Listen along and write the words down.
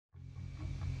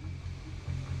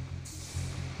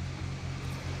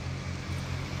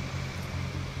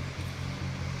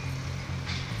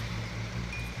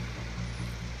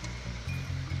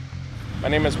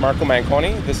name is Marco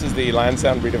Manconi. This is the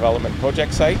Lansdowne Redevelopment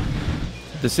Project site.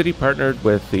 The city partnered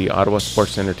with the Ottawa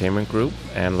Sports and Entertainment Group,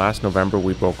 and last November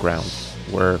we broke ground.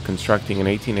 We're constructing an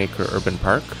 18-acre urban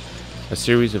park, a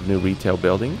series of new retail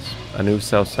buildings, a new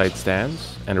south side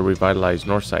stands, and a revitalized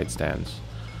north side stands,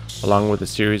 along with a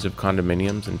series of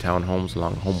condominiums and townhomes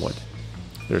along Homewood.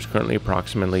 There's currently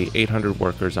approximately 800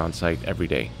 workers on site every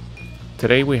day.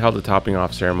 Today we held a topping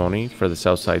off ceremony for the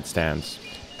south side stands.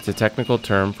 It's a technical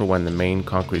term for when the main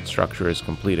concrete structure is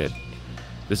completed.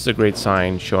 This is a great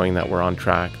sign showing that we're on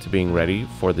track to being ready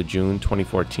for the June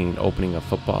 2014 opening of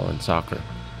football and soccer.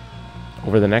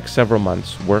 Over the next several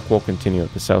months, work will continue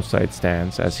at the south side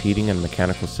stands as heating and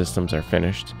mechanical systems are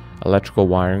finished, electrical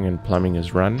wiring and plumbing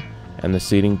is run, and the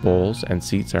seating bowls and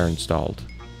seats are installed.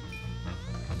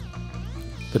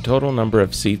 The total number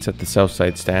of seats at the south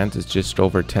side stands is just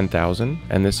over 10,000,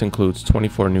 and this includes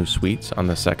 24 new suites on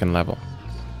the second level.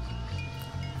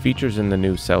 Features in the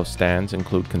new south stands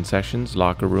include concessions,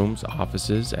 locker rooms,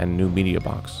 offices, and new media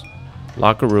box.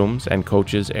 Locker rooms and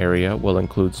coaches area will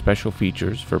include special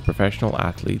features for professional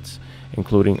athletes,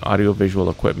 including audiovisual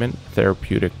equipment,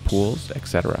 therapeutic pools,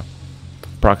 etc.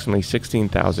 Approximately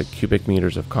 16,000 cubic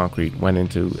meters of concrete went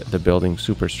into the building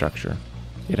superstructure.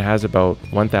 It has about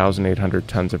 1,800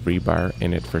 tons of rebar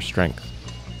in it for strength.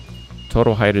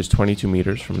 Total height is 22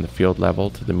 meters from the field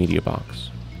level to the media box.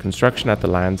 Construction at the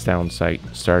Lansdowne site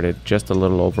started just a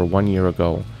little over 1 year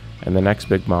ago, and the next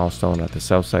big milestone at the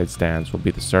south side stands will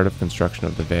be the start of construction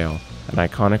of the Veil, an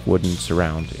iconic wooden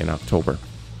surround, in October.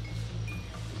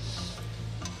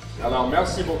 Alors,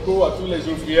 merci beaucoup à tous les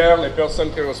ouvrières, les personnes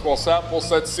qui sont responsables pour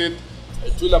cette site et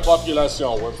toute la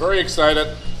population. We're very excited,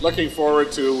 looking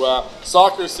forward to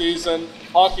soccer season,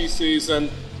 hockey season,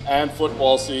 and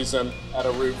football season at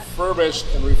a refurbished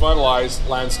and revitalized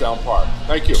Lansdowne Park.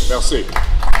 Thank you. Merci.